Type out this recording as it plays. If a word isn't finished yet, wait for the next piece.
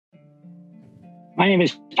My name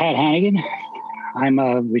is Pat Hannigan. I'm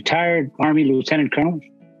a retired Army Lieutenant Colonel.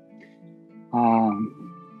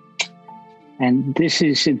 Um, and this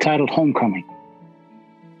is entitled Homecoming.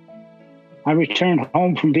 I returned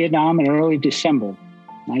home from Vietnam in early December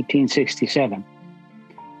 1967.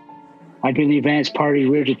 I'd been the advanced party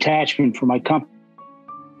rear detachment for my company.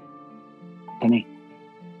 The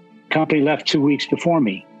company left 2 weeks before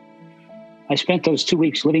me. I spent those 2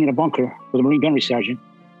 weeks living in a bunker with a Marine gunnery sergeant,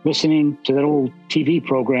 listening to that old TV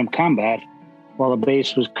program Combat while the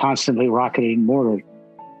base was constantly rocketed and mortared.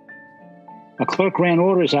 A clerk ran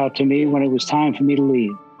orders out to me when it was time for me to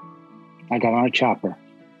leave. I got on a chopper.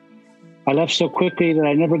 I left so quickly that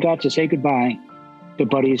I never got to say goodbye to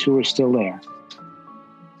buddies who were still there.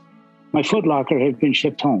 My footlocker had been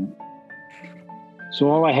shipped home, so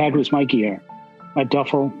all I had was my gear, a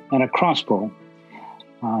duffel, and a crossbow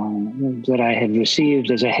that I had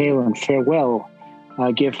received as a hail and farewell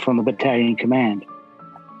gift from the battalion command.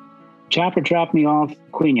 Chopper dropped me off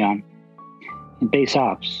Queen Yan in base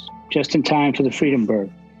ops, just in time for the Freedom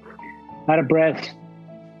Bird. Out of breath,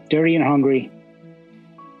 dirty and hungry,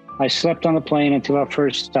 I slept on the plane until our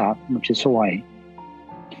first stop, which is Hawaii.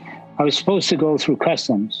 I was supposed to go through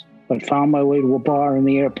customs, but found my way to a bar in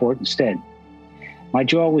the airport instead. My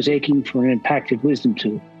jaw was aching from an impacted wisdom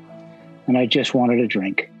tooth, and I just wanted a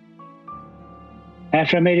drink.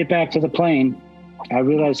 After I made it back to the plane, I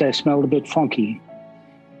realized I smelled a bit funky.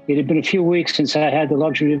 It had been a few weeks since I had the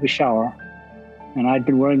luxury of a shower, and I'd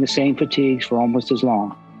been wearing the same fatigues for almost as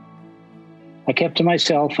long. I kept to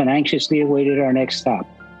myself and anxiously awaited our next stop,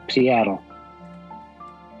 Seattle.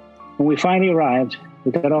 When we finally arrived,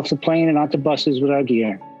 we got off the plane and onto buses with our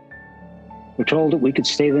gear. We're told that we could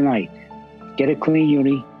stay the night, get a clean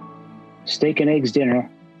uni, steak and eggs dinner,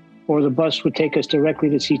 or the bus would take us directly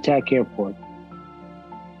to SeaTac Airport.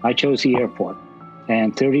 I chose the airport,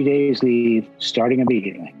 and 30 days leave starting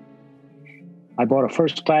immediately. I bought a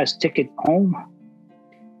first-class ticket home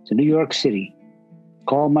to New York City,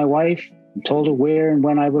 called my wife, and told her where and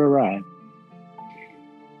when I would arrive.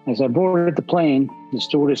 As I boarded the plane, the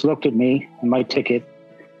stewardess looked at me and my ticket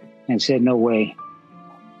and said, "No way."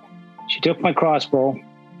 She took my crossbow,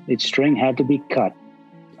 its string had to be cut,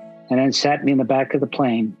 and then sat me in the back of the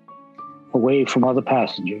plane, away from other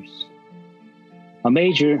passengers. A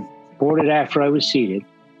major boarded after I was seated.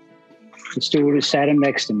 The stewardess sat him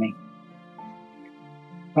next to me.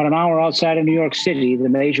 About an hour outside of New York City, the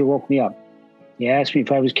major woke me up. He asked me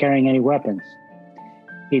if I was carrying any weapons.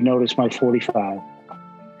 He noticed my .45.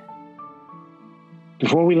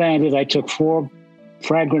 Before we landed, I took 4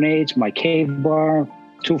 frag grenades, my cave bar,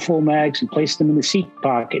 2 full mags, and placed them in the seat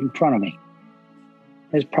pocket in front of me.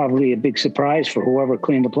 That's probably a big surprise for whoever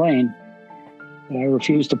cleaned the plane, but I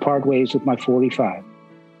refused to part ways with my .45.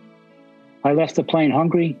 I left the plane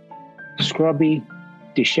hungry, scrubby,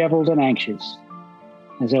 disheveled, and anxious.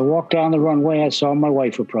 As I walked down the runway, I saw my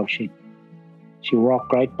wife approaching. She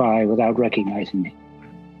walked right by without recognizing me.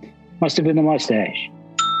 Must have been the mustache,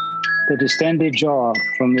 the distended jaw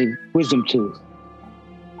from the wisdom tooth,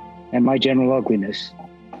 and my general ugliness.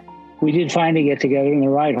 We did finally get together, and the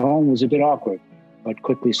ride home was a bit awkward, but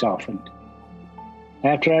quickly softened.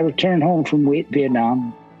 After I returned home from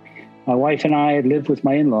Vietnam, my wife and I had lived with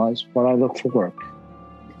my in-laws while I looked for work.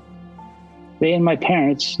 They and my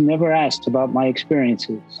parents never asked about my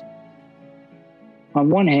experiences. On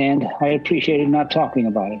one hand, I appreciated not talking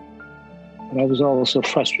about it, but I was also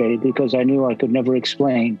frustrated because I knew I could never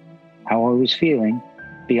explain how I was feeling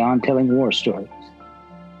beyond telling war stories.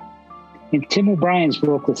 In Tim O'Brien's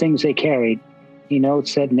book, The Things They Carried, he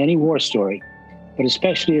notes that in any war story, but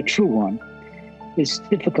especially a true one, it's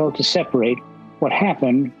difficult to separate what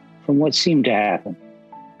happened from what seemed to happen.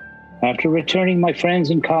 After returning, my friends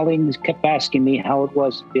and colleagues kept asking me how it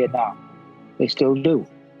was in Vietnam. They still do.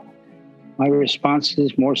 My response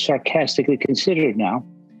is more sarcastically considered now.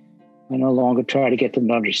 I no longer try to get them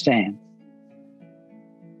to understand.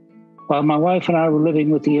 While my wife and I were living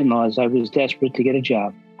with the in-laws, I was desperate to get a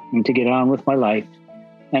job and to get on with my life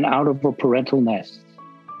and out of a parental nest.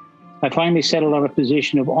 I finally settled on a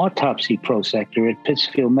position of autopsy prosector at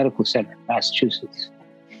Pittsfield Medical Center, Massachusetts.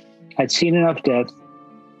 I'd seen enough death,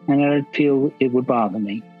 and I didn't feel it would bother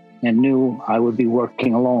me, and knew I would be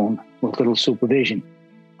working alone with little supervision.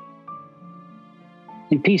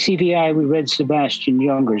 In PCVI, we read Sebastian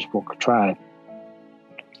Junger's book, Tribe.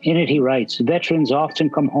 In it, he writes, veterans often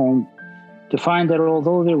come home to find that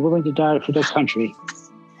although they're willing to die for their country,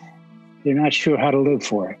 they're not sure how to live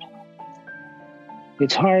for it.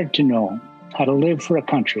 It's hard to know how to live for a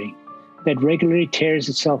country that regularly tears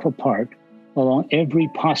itself apart along every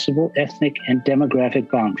possible ethnic and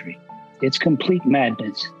demographic boundary. It's complete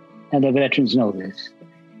madness, and the veterans know this.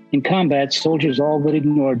 In combat, soldiers all but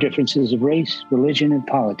ignore differences of race, religion, and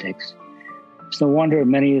politics. It's no wonder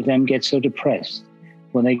many of them get so depressed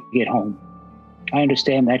when they get home. I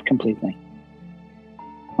understand that completely.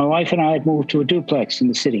 My wife and I had moved to a duplex in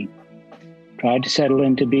the city, tried to settle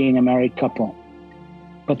into being a married couple.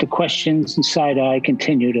 But the questions and side-eye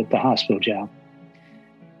continued at the hospital job.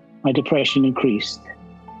 My depression increased.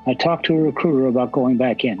 I talked to a recruiter about going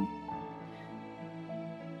back in.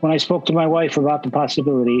 When I spoke to my wife about the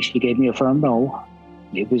possibility, she gave me a firm no.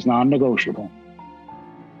 It was non-negotiable.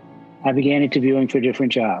 I began interviewing for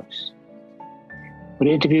different jobs. But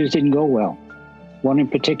interviews didn't go well. One in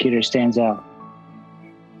particular stands out.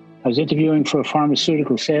 I was interviewing for a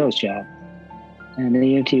pharmaceutical sales job, and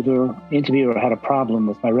the interviewer had a problem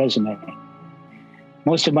with my resume.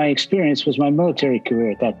 Most of my experience was my military career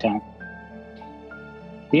at that time.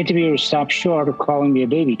 The interviewer stopped short of calling me a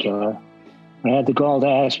baby killer, but had the gall to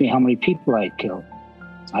ask me how many people I had killed.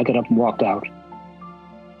 I got up and walked out.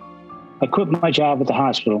 I quit my job at the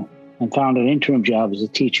hospital and found an interim job as a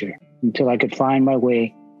teacher until I could find my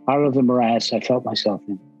way out of the morass I felt myself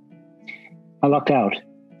in. I lucked out.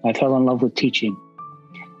 I fell in love with teaching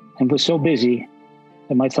and was so busy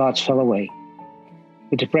that my thoughts fell away.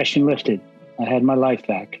 The depression lifted. I had my life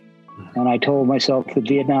back. And I told myself that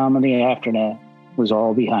Vietnam and the aftermath was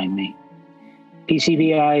all behind me.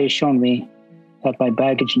 PCVI has shown me that my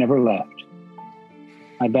baggage never left.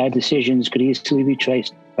 My bad decisions could easily be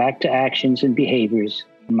traced back to actions and behaviors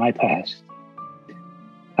in my past.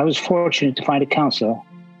 I was fortunate to find a counselor,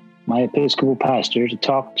 my Episcopal pastor, to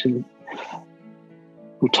talk to,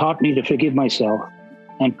 who taught me to forgive myself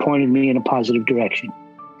and pointed me in a positive direction.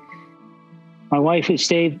 My wife has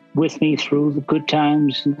stayed with me through the good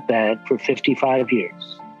times and the bad for 55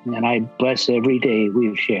 years, and I bless every day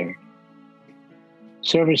we've shared.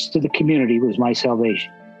 Service to the community was my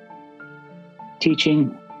salvation.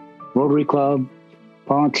 Teaching, Rotary Club,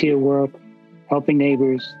 volunteer work, helping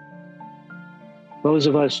neighbors. Those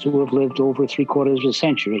of us who have lived over 3/4 of a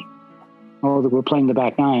century know that we're playing the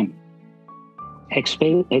back nine.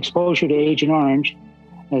 Exposure to Agent Orange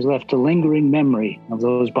has left a lingering memory of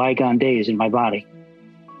those bygone days in my body.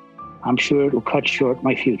 I'm sure it will cut short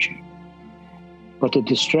my future. But the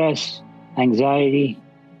distress, anxiety,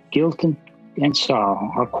 guilt, and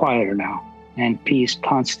sorrow are quieter now, and peace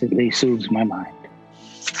constantly soothes my mind.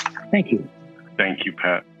 Thank you. Thank you,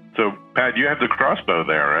 Pat. So, Pat, you have the crossbow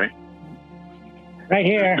there, right? Right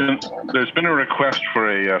here. There's been a request for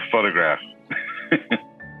a photograph.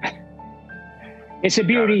 It's a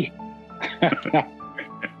beauty.